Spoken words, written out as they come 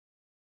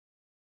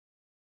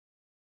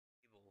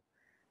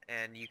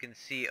and you can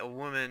see a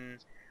woman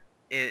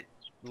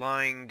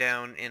lying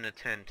down in a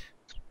tent.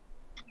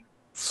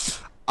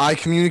 I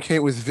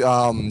communicate with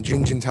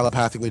Jinjin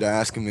telepathically to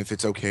ask him if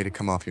it's okay to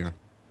come up here.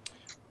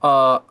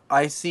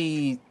 I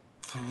see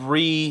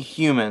 3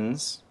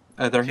 humans.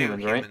 They're Two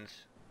humans, right? humans.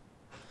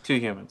 2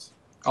 humans.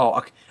 Oh,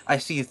 okay. I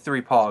see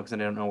 3 pogs,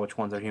 and I don't know which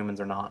ones are humans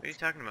or not. What are you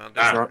talking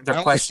about?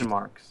 They're question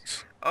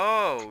marks.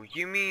 Oh,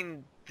 you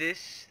mean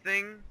this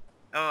thing?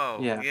 Oh,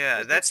 Yeah.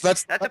 yeah. That's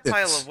a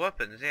pile of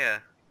weapons. Yeah.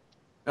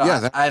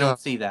 Yeah, I don't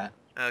see that.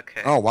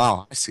 Okay. Oh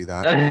wow, I see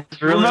that.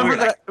 That's really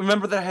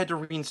Remember that I had to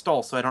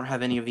reinstall, so I don't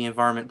have any of the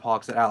environment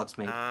pogs that Alex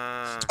made.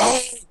 Oh,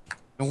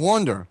 no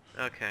wonder.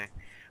 Okay.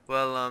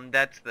 Well,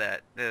 that's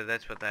that.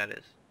 That's what that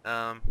is.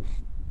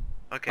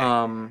 Okay.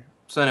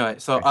 So anyway,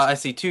 I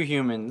see 2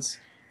 humans.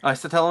 I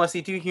still tell him I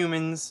see 2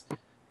 humans.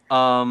 But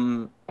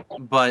I'm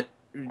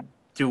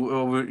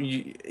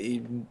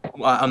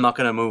not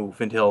gonna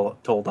move until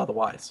told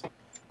otherwise.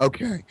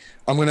 Okay,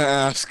 I'm gonna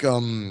ask.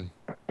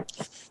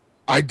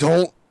 I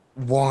don't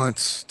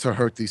want to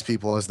hurt these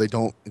people, as they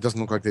don't. It doesn't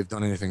look like they've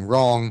done anything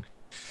wrong.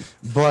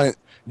 But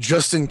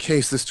just in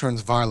case this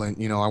turns violent,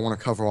 you know, I want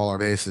to cover all our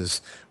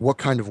bases. What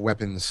kind of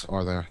weapons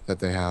are there that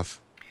they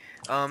have?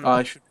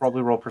 I should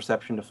probably roll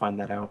perception to find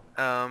that out.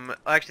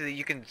 Actually,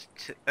 you can.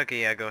 Okay,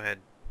 yeah, go ahead.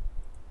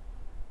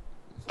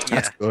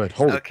 That's good.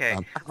 Holy okay.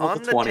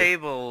 On the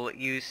table,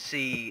 you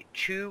see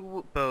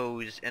 2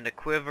 bows and a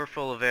quiver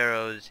full of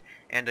arrows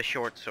and a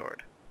short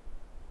sword.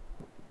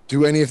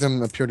 Do any of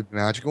them appear to be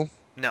magical?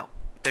 No,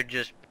 they're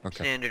just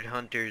standard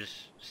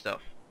hunter's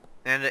stuff.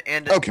 And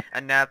Okay.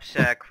 a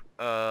knapsack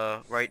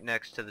right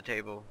next to the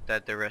table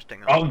that they're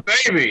resting on. Oh,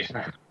 babies!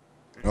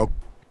 Nope.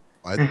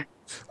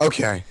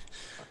 Okay.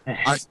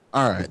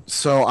 Alright,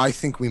 so I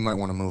think we might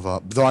want to move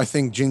up. Though I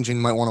think Jinjin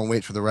might want to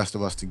wait for the rest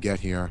of us to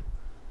get here.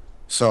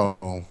 So,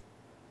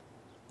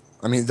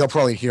 I mean, they'll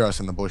probably hear us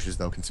in the bushes,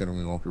 though, considering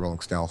we won't be rolling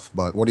stealth.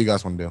 But what do you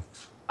guys want to do?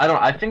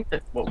 I think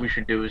that what we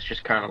should do is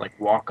just kind of like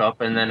walk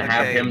up and then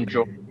have him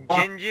join.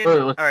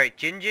 Alright,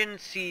 Jinjin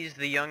sees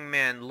the young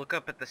man look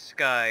up at the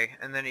sky,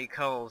 and then he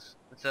calls.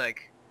 It's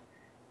like...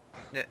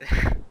 Did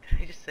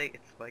I just say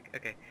it's like...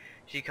 Okay.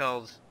 She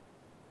calls...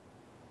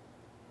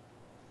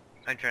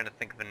 I'm trying to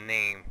think of a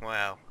name.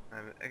 Wow.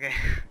 Okay.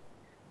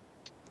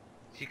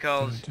 She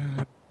calls...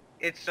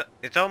 It's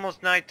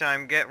almost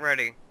nighttime, get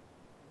ready.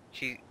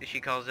 She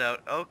calls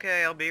out,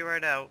 okay, I'll be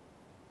right out.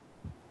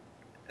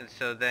 And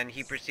so then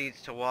he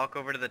proceeds to walk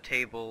over to the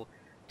table,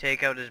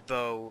 take out his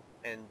bow,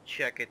 and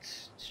check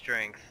its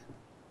strength.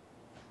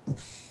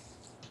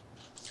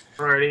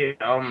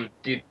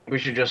 Alrighty, we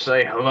should just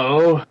say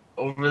hello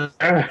over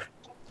there?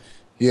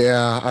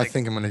 Yeah, I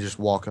think I'm gonna just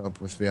walk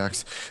up with the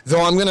axe.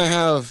 Though I'm gonna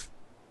have...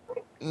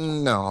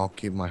 No, I'll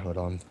keep my hood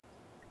on.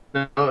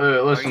 No,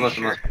 listen.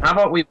 How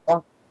about we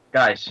walk...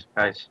 Guys,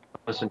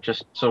 listen,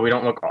 just so we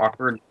don't look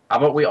awkward, how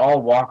about we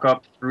all walk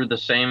up through the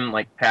same,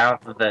 like, path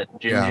that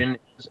Jinjin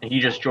is, and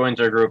he just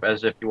joins our group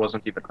as if he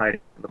wasn't even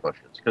hiding in the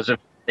bushes. Because if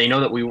they know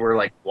that we were,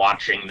 like,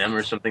 watching them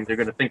or something, they're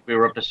gonna think we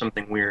were up to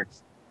something weird.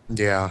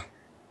 Yeah.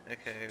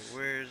 Okay,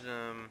 where's,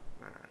 there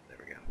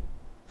we go.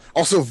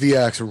 Also,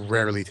 VX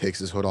rarely takes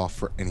his hood off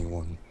for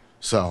anyone,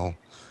 so...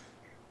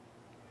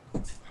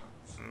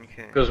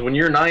 Okay. Because when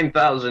you're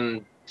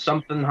 9,000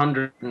 something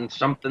hundred and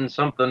something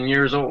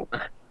years old...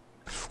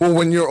 Well,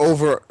 when you're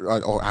over...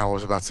 I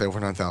was about to say over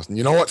 9,000.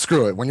 You know what?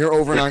 Screw it. When you're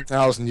over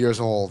 9,000 years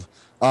old,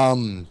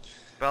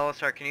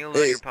 Balasar, can you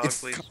load your pog,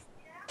 please?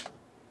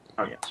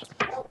 Oh, yes.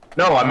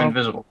 No, I'm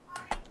invisible.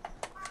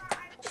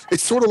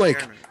 It's sort of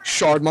like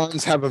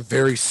Shardmons have a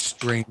very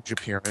strange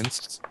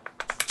appearance.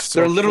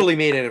 They're literally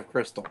made out of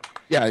crystal.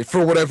 Yeah,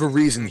 for whatever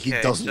reason, he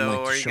doesn't like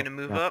to so are you going to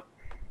move up?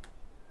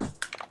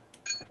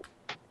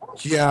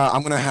 Yeah,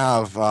 I'm going to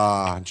have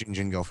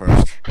Jinjin go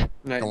first.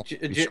 No,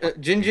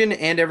 Jinjin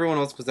and everyone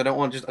else, because I don't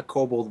want just a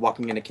kobold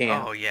walking in a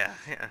can. Oh, yeah.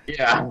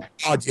 Yeah.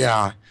 Oh,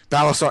 yeah.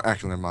 Balasar...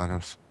 Actually, never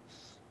mind.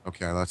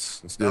 Okay,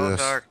 let's do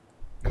this.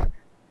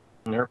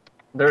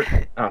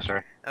 Oh,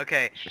 sorry.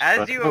 Okay,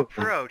 as you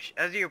approach,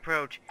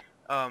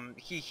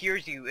 he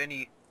hears you, and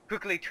he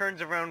quickly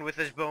turns around with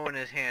his bow in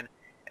his hand,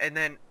 and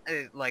then,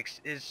 like,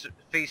 his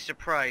face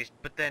surprised,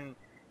 but then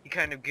he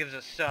kind of gives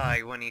a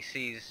sigh when he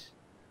sees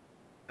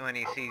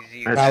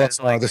you.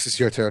 Balasar, this is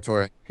your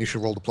territory. You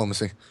should roll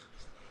diplomacy.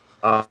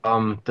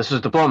 This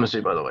is diplomacy,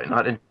 by the way,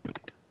 not in...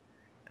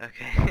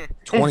 Okay.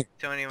 20.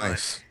 21.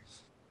 Nice.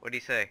 What do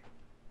you say?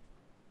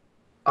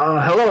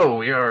 Hello,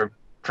 we are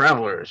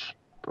travelers.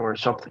 Or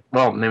something.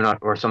 Well, maybe not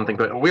or something,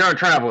 but we are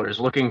travelers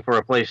looking for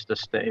a place to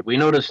stay. We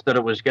noticed that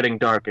it was getting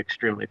dark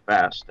extremely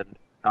fast, and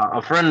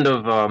a friend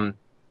of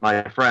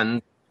my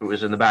friend, who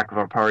was in the back of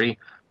our party,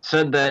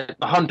 said that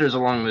the hunters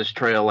along this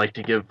trail like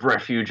to give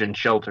refuge and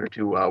shelter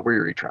to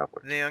weary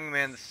travelers. The young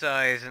man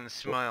sighs and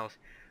smiles.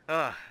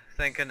 Oh,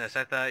 thank goodness,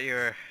 I thought you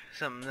were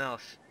something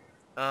else.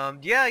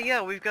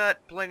 Yeah, we've got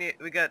plenty,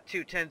 we got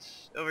 2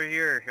 tents over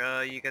here.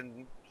 You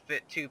can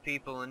fit 2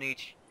 people in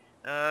each.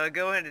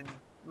 Go ahead and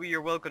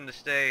you're welcome to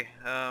stay.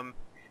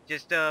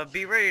 Just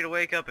be ready to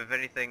wake up if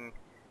anything,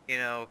 you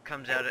know,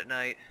 comes out at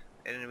night.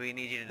 and we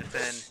need you to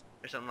defend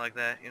or something like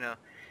that. You know,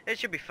 it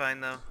should be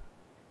fine though.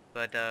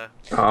 But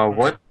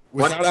What?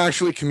 Without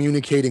actually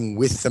communicating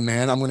with the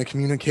man, I'm going to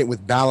communicate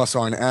with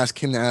Balasar and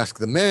ask him to ask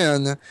the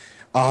man,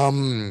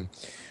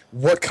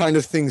 what kind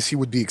of things he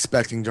would be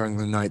expecting during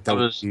the night. I That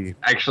would was be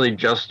actually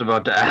just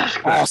about to ask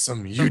that.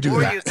 awesome. You do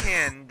before that. you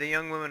can, the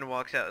young woman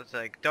walks out. It's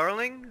like,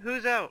 darling,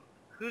 who's out?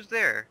 Who's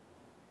there?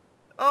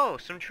 Oh,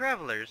 some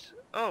travelers.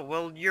 Oh,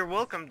 well, you're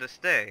welcome to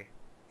stay.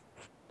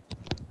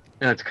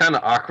 And it's kind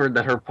of awkward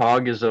that her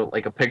pog is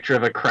like a picture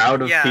of a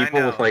crowd of Yeah, I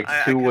people with know. like I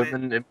two couldn't-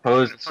 women in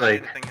pose. Couldn't It's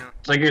find like anything else.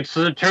 it's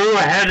a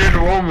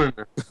two-headed woman.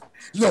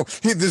 No,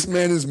 this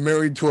man is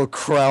married to a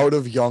crowd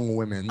of young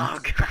women. Oh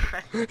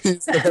god.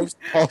 He's the most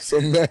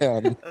awesome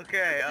man.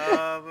 Okay,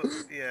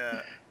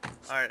 yeah.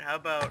 Alright, how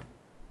about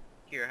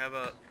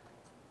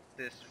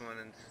this one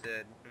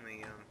instead? Let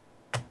me,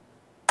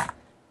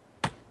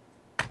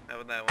 how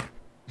about that one?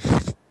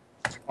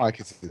 Oh, I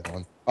can see that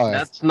one. Oh, yeah.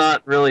 That's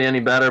not really any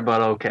better,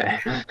 but okay.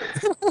 I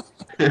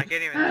can't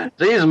even...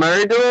 She's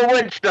married to a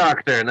witch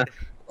doctor.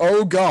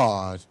 Oh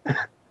god.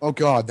 Oh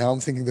god, now I'm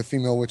thinking the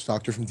female witch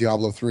doctor from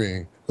Diablo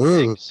 3.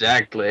 Ugh,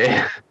 Exactly.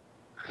 a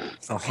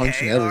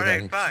hunch and everything.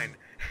 Alright, fine.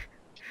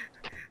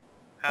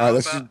 Alright,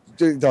 let's just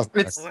do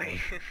It's- Wait.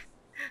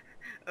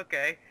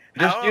 Okay.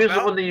 Just How use the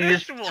about one that you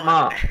this used one?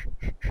 mom.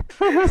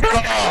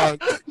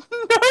 God.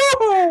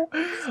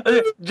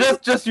 No!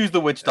 Just use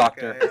the witch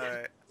doctor. Okay,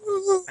 alright.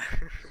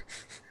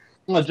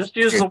 Well, just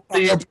use the one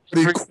that you used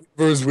He for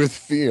quivers with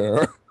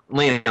fear.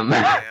 Liam.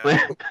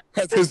 Yeah.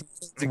 That's his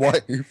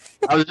wife.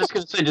 I was just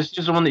gonna say, just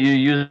use the one that you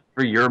use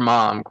for your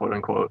mom, quote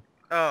unquote.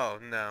 Oh,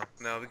 no,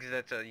 because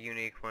that's a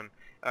unique one.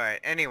 Alright,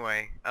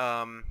 anyway,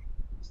 Balasar,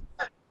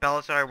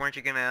 weren't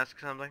you gonna ask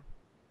something?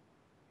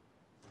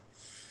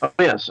 Oh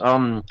yes.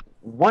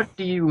 What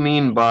do you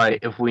mean by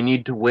if we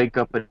need to wake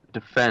up and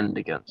defend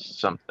against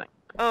something?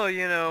 Oh,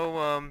 you know,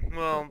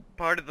 well,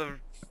 part of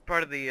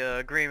the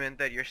agreement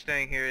that you're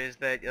staying here is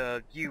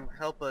that, you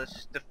help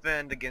us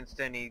defend against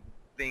any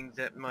things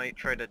that might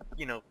try to,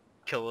 you know,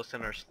 kill us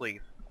in our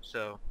sleep.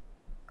 So,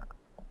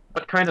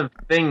 What kind of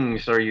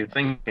things are you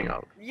thinking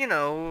of? you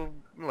know,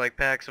 like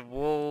packs of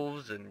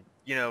wolves and,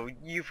 you know,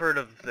 you've heard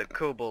of the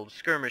kobold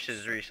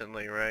skirmishes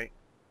recently, right?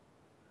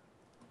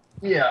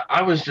 Yeah,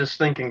 I was just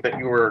thinking that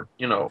you were,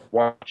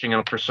 watching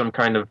out for some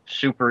kind of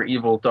super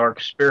evil dark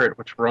spirit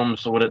which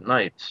roams the wood at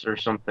nights or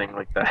something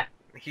like that.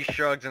 He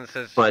shrugs and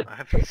says, But- I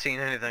haven't seen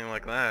anything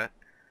like that.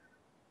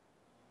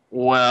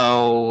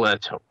 Well,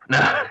 let's hope.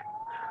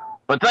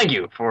 But thank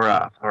you for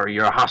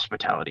your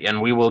hospitality,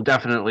 and we will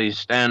definitely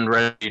stand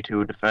ready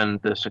to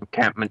defend this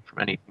encampment from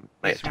anything. He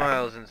they attack.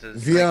 smiles and says,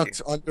 thank you.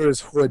 Viax under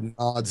his hood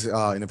nods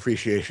in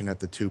appreciation at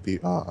the two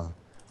people,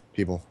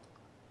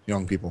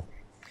 young people.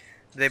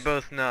 They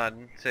both nod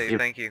and say, Yeah,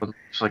 thank you.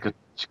 It's like a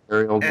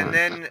scary old And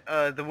woman.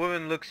 then the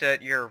woman looks at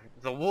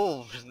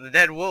the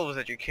dead wolves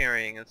that you're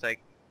carrying. It's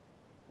like,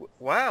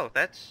 wow,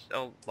 that's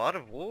a lot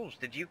of wolves.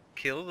 Did you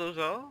kill those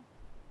all?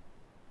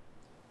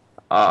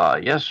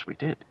 Yes, we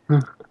did.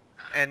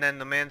 And then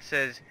the man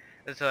says,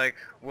 it's like,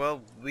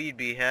 well, we'd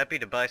be happy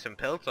to buy some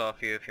pelts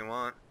off you if you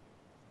want.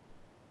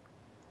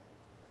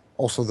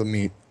 Also the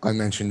meat I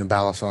mentioned in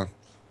Balasar.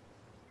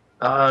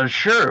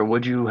 Sure.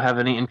 Would you have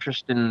any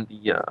interest in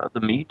the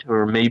meat,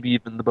 or maybe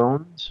even the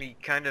bones? He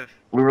kind of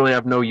We really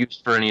have no use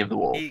for any of the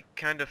wool.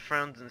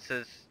 frowns and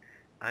says,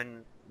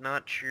 I'm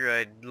not sure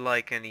I'd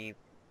like any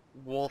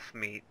wolf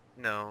meat.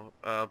 No,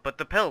 but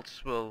the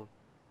pelts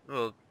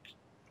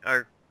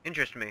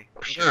interest me.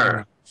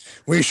 Sure.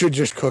 We should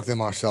just cook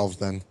them ourselves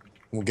then.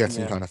 We'll get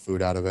some Yeah. kind of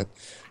food out of it.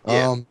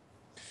 Yeah.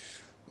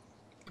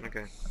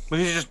 Okay.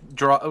 We should just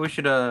draw. We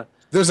should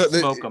There's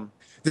smoke them.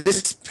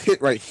 this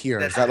pit right here.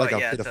 Is That's that like what-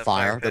 a yeah, pit it's of a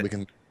fire fire that pit. we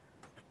can?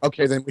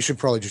 Okay, then we should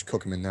probably just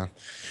cook them in there.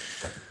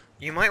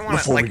 You might want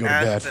to Before we like go to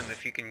ask bed. them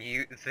if you can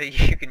use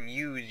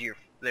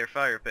their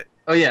fire pit.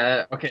 Oh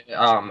yeah. Okay.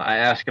 I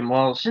asked him.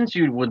 Well, since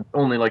you would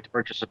only like to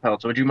purchase a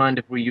pelt, so would you mind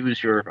if we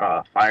use your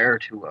fire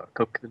to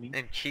cook the meat?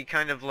 And she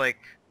kind of like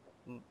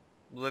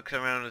looks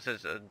around and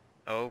says,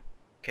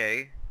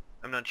 "Okay,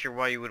 I'm not sure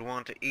why you would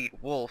want to eat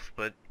wolf,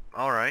 but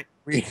all right."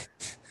 We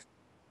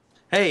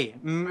Hey,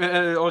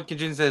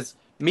 Orchidjin says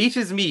meat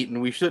is meat,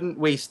 and we shouldn't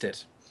waste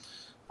it.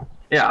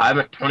 Yeah, I'm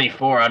at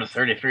 24 out of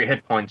 33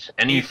 hit points.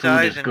 Any He food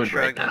sighs is and good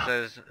right shrugs and now.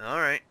 says, "All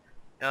right.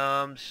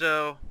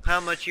 So how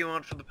much you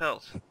want for the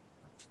pelts?"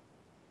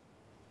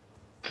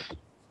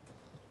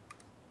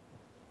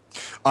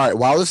 all right.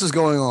 While this is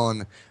going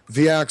on,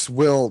 Viax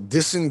will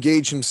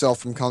disengage himself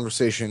from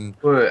conversation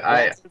Wait,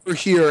 over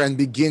here and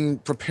begin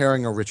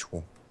preparing a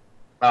ritual.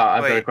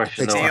 I've got a Wait,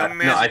 question the though. young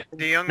man, No, I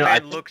the young no, I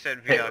man think- looks at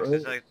hey, Viox.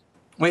 It's like,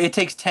 Wait, it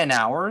takes 10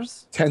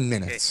 hours? 10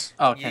 minutes.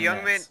 Oh, the 10 young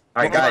man. minutes.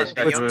 All right, hold on, guys, the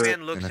guys, young wait,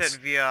 man looks minutes.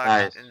 at Viox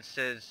Guys. and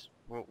says,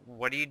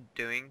 "What are you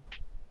doing?"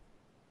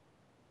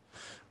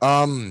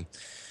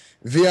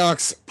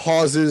 Viox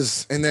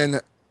pauses and then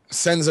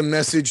sends a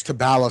message to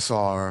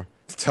Balasar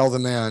to tell the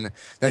man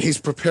that he's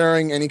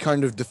preparing any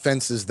kind of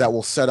defenses that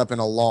will set up an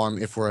alarm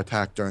if we're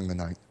attacked during the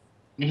night.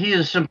 He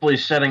is simply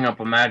setting up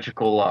a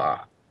magical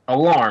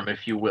alarm,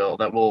 if you will,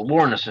 that will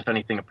warn us if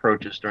anything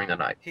approaches during the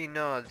night. He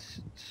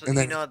nods. And He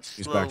then nods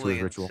he's back to slowly his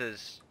and ritual.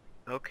 says,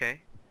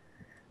 "Okay.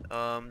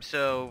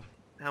 So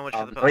how much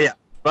for the Oh pelt?" yeah.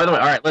 By the way,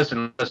 all right.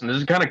 Listen. This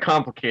is kind of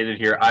complicated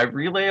here. I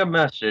relay a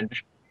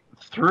message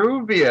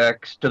through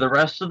VX to the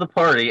rest of the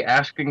party,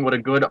 asking what a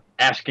good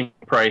asking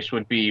price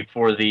would be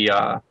for the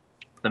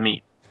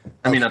meat.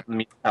 I mean, Okay. not the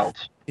meat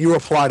pelts. You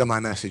reply to my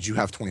message. You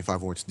have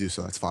 25 words to do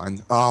so. That's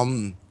fine.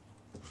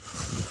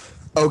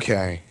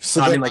 Okay. So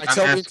No, I then mean, like, I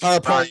tell I'm the entire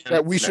party asking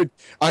that we should.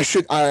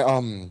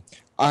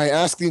 I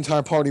ask the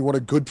entire party what a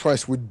good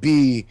price would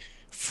be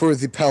for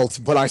the pelt,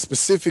 but I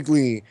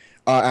specifically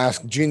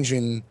ask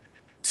Jinjin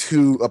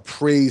to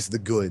appraise the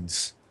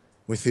goods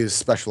with his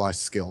specialized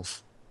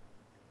skills.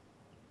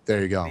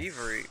 There you go.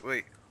 Thievery.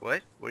 Wait,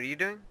 what? What are you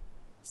doing?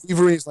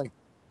 Thievery is like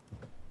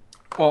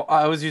Well,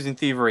 I was using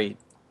thievery,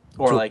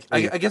 or To like I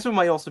appraise. guess it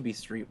might also be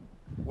street.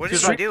 What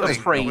Just is he like doing?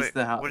 appraise Wait,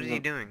 the what is he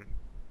doing?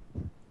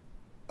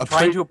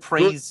 trying to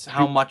appraise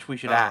how good- much we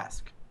should Oh.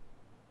 ask.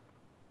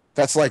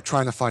 That's like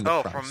trying to find a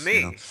Oh, price. from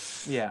you know? me.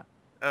 Yeah.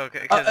 Okay,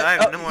 because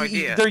I have no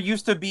idea. There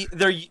used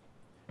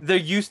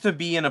to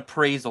be an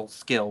appraisal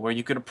skill where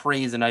you could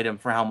appraise an item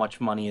for how much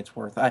money it's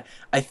worth. I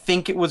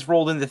think it was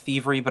rolled into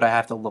thievery, but I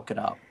have to look it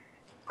up.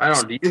 I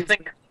don't know. Do you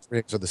think?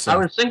 Rates are the I same.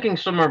 was thinking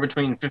somewhere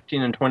between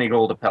 15 and 20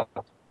 gold a pelt.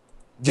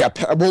 Yeah,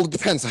 well, it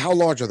depends. How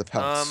large are the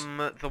pelts?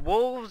 The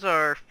wolves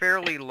are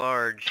fairly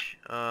large.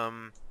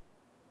 20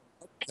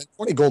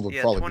 gold would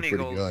Yeah, probably 20 be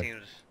pretty gold good.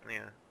 seems, yeah.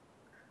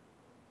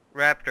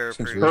 Raptor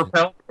Seems pretty really- Per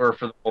pelt or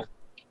for the whole?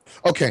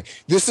 Okay,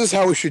 this is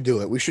how we should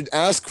do it. We should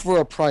ask for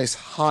a price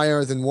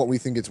higher than what we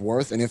think it's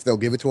worth, and if they'll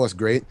give it to us,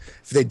 great.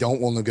 If they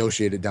don't, we'll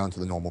negotiate it down to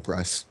the normal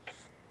price.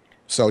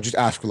 So just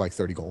ask for like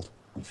 30 gold.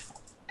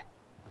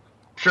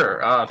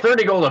 Sure.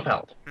 30 gold a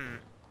pelt.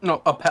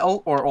 No, a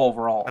pelt or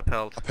overall. a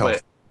pelt. A pelt.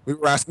 Wait. We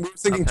were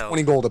thinking pelt.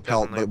 20 gold a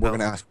pelt, Definitely but a we're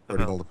gonna pelt. ask for A 30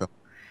 pelt. gold a pelt.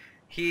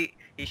 He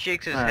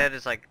shakes his Alright. head.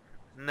 It's like,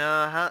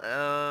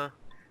 nah,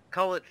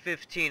 call it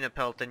 15 a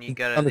pelt, and you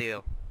got a Under-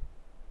 deal.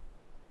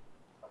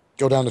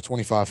 Go down to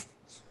 25.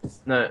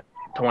 No,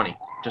 20.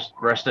 Just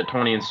rest at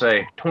 20 and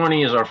say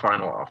 20 is our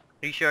final offer.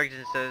 He shrugs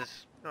and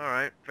says, "All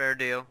right, fair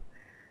deal."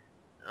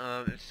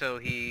 So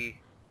he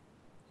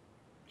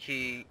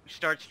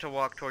starts to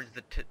walk towards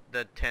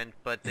the tent,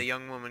 but the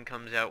young woman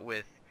comes out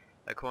with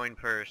a coin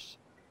purse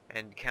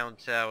and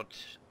counts out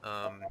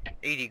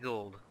 80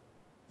 gold.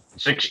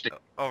 60.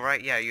 Oh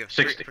right, yeah, you have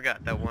 60.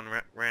 Forgot that one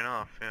ran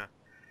off. Yeah.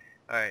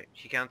 All right,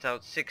 she counts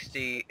out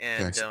 60 Yeah,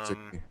 and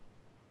 60.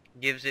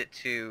 gives it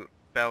to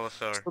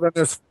Balasar. So then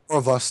there's 4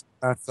 of us.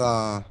 That's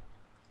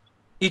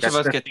Each of That's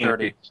us get 15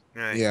 30. apiece.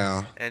 Right.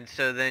 yeah, And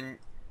so then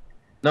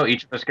No,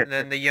 each of us get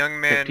the young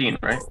man 15,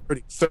 right?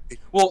 pretty 30.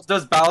 Well,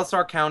 does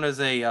Balasar count as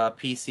a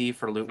PC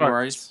for loot Sorry.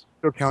 wars?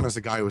 Still count as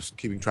a guy who's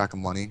keeping track of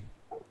money.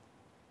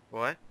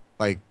 What?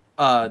 Like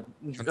Does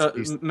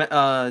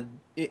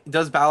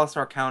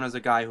Balasar count as a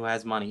guy who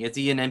has money? Is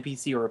he an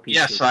NPC or a PC?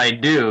 Yes, I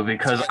do,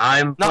 because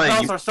I'm Not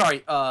playing. Balasar, sorry,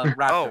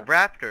 Raptor. Oh,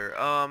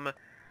 Raptor.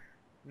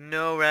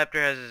 No, Raptor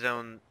has his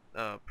own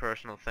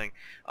personal thing.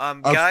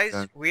 Okay, Guys,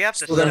 then. we have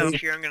to So set then up we-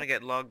 here. I'm gonna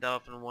get logged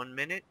off in 1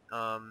 minute.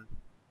 I'm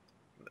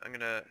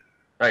gonna.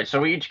 Right,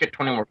 so we each get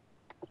 20 more.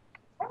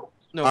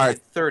 No,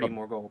 Alright. 30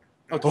 more gold.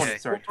 Oh, 20, Okay.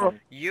 sorry, 20.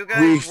 You We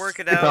guys work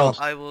it fell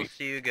out. I will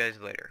see you guys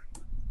later.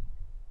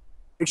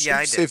 it's Yeah,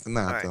 I did. safe than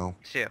that Alright, though.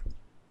 see ya.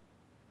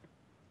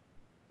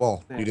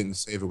 Well, Yeah. you didn't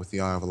save it with the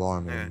Eye of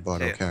Alarm, Yeah, but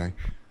see ya. okay.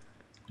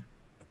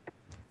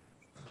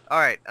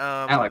 Alright,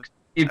 Alex,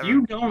 if I-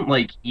 you don't,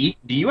 like, eat,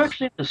 do you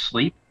actually have to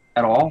sleep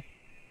at all?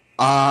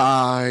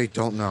 I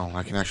don't know.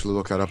 I can actually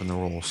look that up in the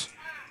rules.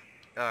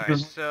 Alright,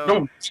 Because so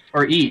don't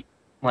or eat.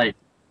 Like,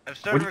 I've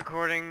started what-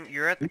 recording.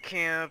 You're at the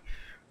camp.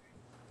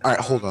 All right,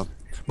 hold up.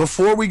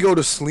 Before we go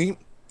to sleep,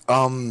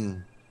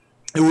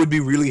 it would be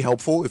really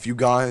helpful if you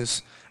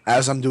guys,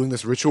 as I'm doing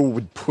this ritual,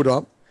 would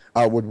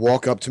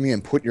walk up to me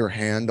and put your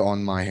hand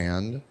on my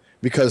hand,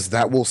 because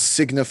that will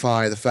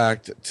signify the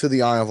fact to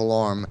the Eye of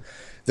Alarm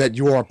that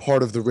you are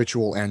part of the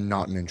ritual and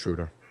not an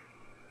intruder.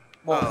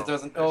 Well, Oh, it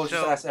doesn't. Oh,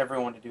 just so- ask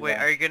everyone to do Wait,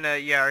 that. are you gonna?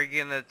 Yeah, are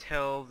you gonna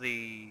tell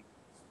the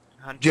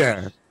hunters?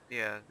 Yeah.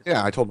 Yeah.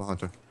 Yeah, I told the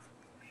hunter.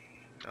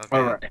 Okay.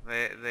 Alright.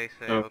 They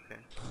say So- okay.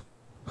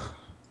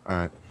 All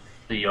right.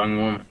 the young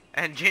woman.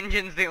 And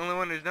Jinjin's the only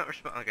one who's not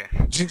responding. Okay.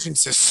 Jinjin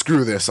says,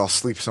 "Screw this. I'll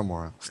sleep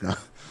somewhere else." No,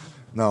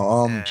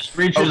 no. Yeah.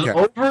 Reaches Okay.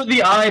 over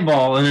the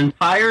eyeball an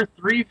entire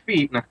 3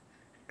 feet.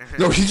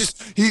 No,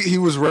 he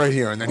was right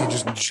here, and then he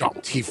just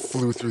jumped. He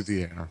flew through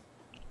the air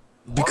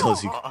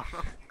because he.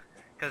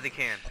 Because he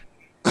can.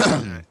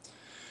 Alright.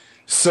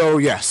 So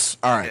yes,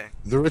 all right. Okay.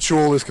 The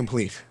ritual is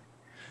complete.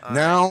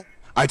 Now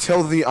I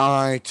tell the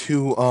eye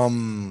to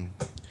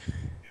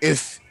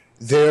if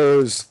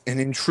there's an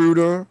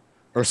intruder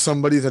or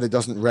somebody that it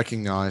doesn't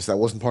recognize that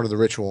wasn't part of the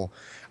ritual,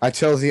 I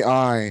tell the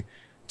eye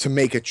to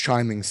make a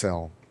chiming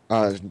chiming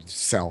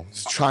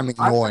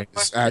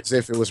noise as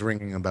if it was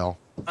ringing a bell.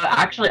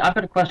 Actually, I've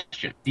got a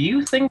question. Do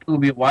you think it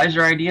would be a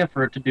wiser idea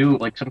for it to do,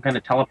 like, some kind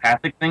of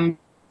telepathic thing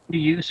to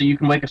you so you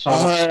can wake us all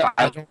up?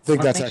 I don't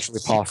think that's Something? actually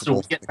So possible.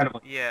 we get kind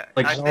of Yeah,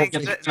 Like, I I think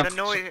don't the think-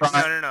 noise.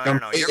 surprise-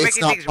 No. You're It's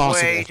making not things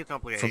possible way too from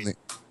complicated.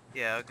 the.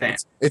 Yeah, okay.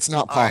 It's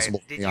not All right. possible.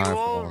 from Did the you Iron Throne.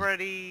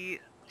 already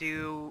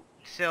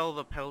sell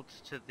the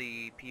pelts to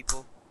the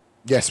people?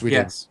 Yes, we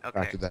Yes. did. Okay.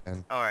 Factored that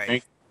in. All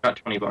right. got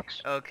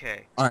 $20.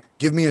 Okay. All right,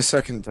 give me a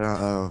second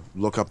to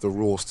look up the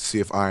rules to see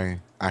if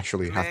I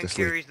actually The have man to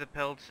sleep. carries the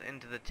pelts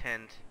into the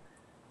tent,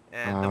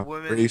 and the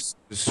woman. Race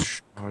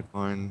is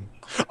hardline.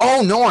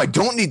 Oh no, I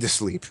don't need to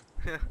sleep.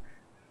 Yeah,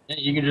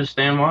 you can just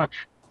stay and watch.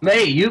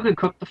 Hey, you could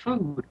cook the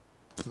food.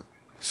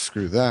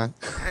 Screw that.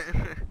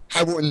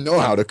 I wouldn't know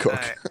how to cook.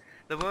 Alright.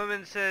 The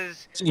woman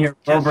says. Been here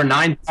for over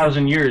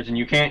 9,000 years and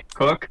you can't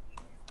cook?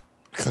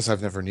 Because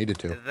I've never needed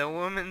to. The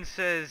woman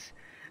says,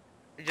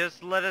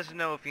 "Just let us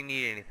know if you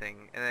need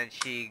anything," and then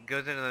she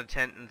goes into the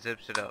tent and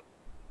zips it up.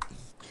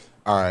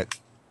 Alright.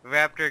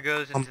 Raptor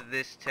goes into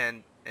this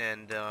tent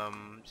and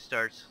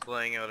starts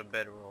laying out a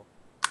bedroll.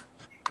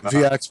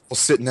 VX will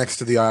sit next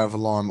to the Eye of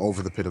Alarm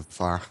over the pit of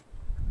fire.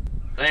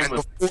 Same And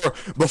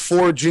with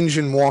before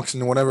Jinjin walks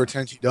into whatever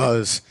tent he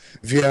does,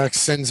 VX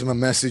sends him a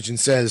message and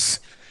says,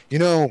 "You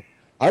know,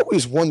 I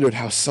always wondered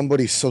how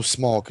somebody so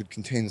small could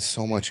contain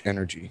so much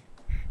energy."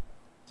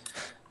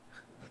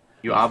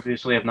 you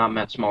obviously have not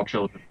met small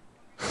children.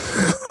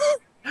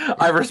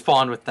 I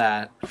respond with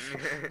that.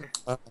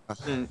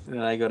 And then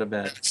I go to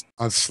bed.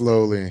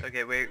 Slowly.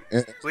 Okay, wait.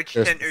 Eh, Which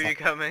there's tent the are you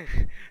fu- coming?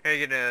 Are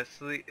you gonna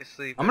sleep?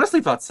 I'm gonna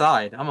sleep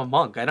outside. I'm a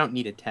monk. I don't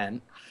need a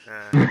tent.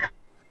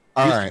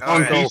 Alright.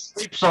 Alright. He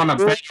sleeps on a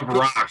bed of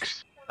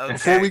rocks.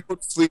 Before Okay. we go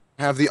to sleep,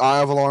 have the Eye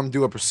of Alarm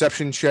do a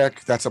perception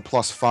check. That's a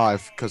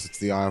 +5 because it's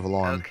the Eye of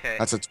Alarm. Okay.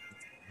 That's a.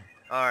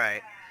 All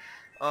right.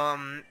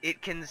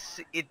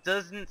 It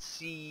doesn't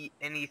see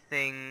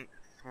anything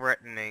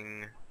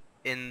threatening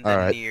in the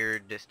Alright. near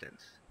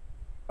distance.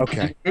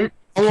 Okay. It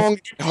How long?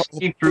 can't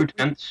see through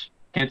tents.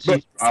 Can't see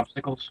through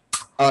obstacles.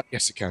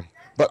 Yes, it can.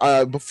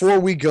 But before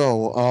we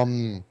go,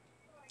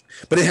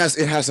 but it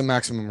has a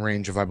maximum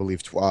range of I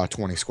believe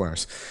 20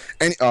 squares,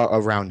 and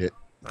around it.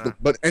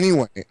 But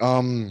anyway,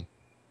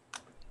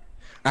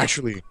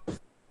 actually,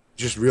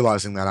 just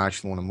realizing that I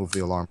actually want to move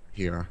the alarm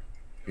here,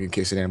 in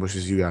case it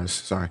ambushes you guys.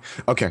 Sorry.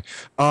 Okay.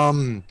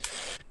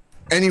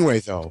 Anyway,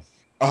 though,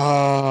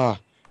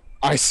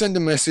 I send a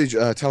message,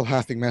 a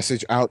telepathic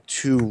message out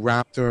to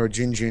Raptor,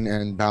 Jinjin,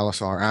 and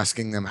Balasar,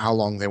 asking them how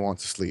long they want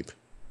to sleep.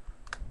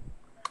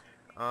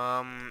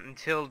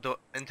 Until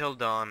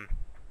dawn.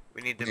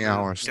 We need to Many move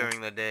hours.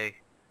 during the day.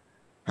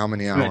 How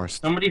many hours?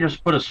 Somebody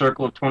just put a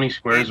circle of 20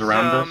 squares It's,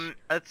 around us.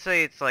 Let's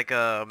say it's like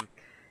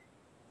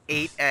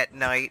 8 at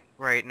night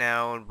right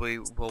now, and we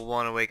will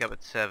want to wake up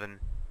at 7.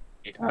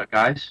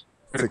 Guys,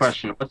 good 6.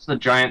 question. What's the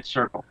giant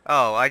circle?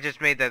 Oh, I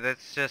just made that.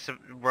 That's just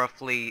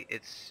roughly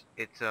it's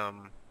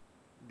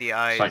the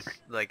eyes Psychic.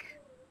 like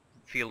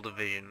field of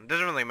vision.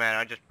 Doesn't really matter.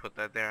 I just put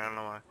that there. I don't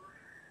know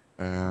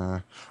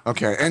why.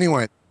 Okay.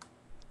 Anyway,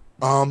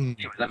 Anyway,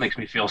 that makes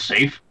me feel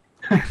safe.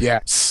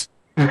 yes.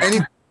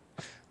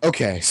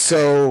 Okay,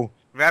 so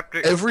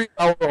Raptor. every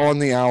hour on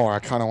the hour, I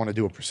kind of want to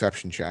do a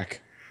perception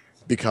check,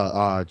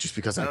 because just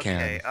because I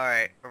Okay, can.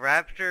 alright.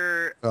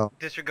 Raptor Oh.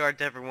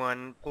 disregards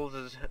everyone, pulls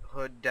his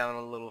hood down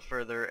a little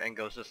further, and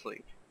goes to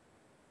sleep.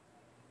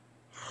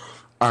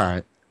 All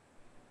right.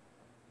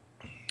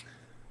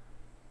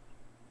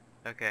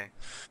 Okay.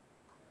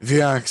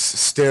 Viax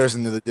stares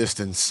into the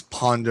distance,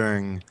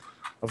 pondering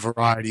a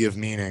variety of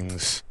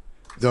meanings,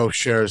 though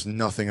shares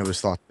nothing of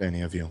his thoughts to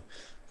any of you.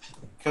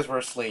 Because we're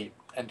asleep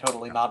and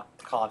totally not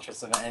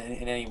conscious of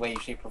it in any way,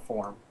 shape, or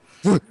form.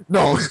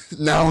 No,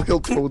 now he'll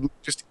totally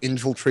just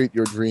infiltrate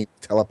your dream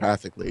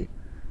telepathically.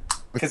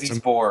 Because he's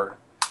bored.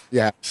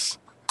 Yes.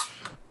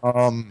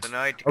 The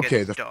night gets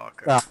Okay, the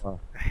darker. hour.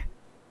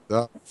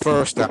 The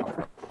first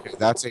hour. Okay,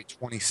 that's a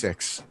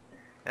 26.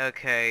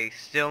 Okay,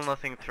 still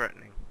nothing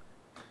threatening.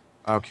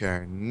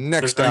 Okay,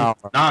 next There's hour.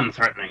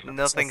 non-threatening.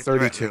 Nothing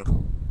 32.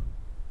 threatening.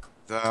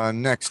 The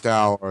next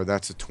hour,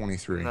 that's a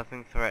 23.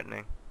 Nothing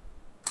threatening.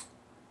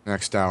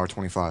 Next hour,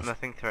 25.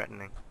 Nothing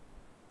threatening.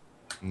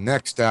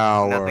 Next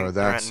hour, Nothing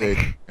that's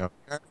threatening. a...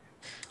 Okay.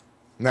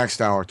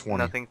 Next hour, 20.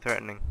 Nothing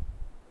threatening.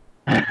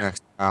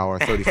 Next hour,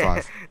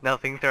 35.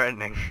 Nothing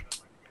threatening.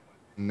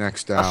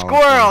 Next A hour...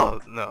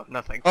 squirrel! No,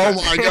 nothing. Oh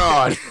my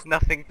god!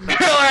 Nothing. Kill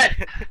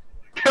it!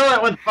 Kill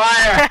it with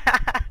fire!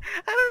 I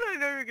don't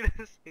know. I know you're gonna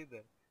say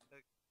that.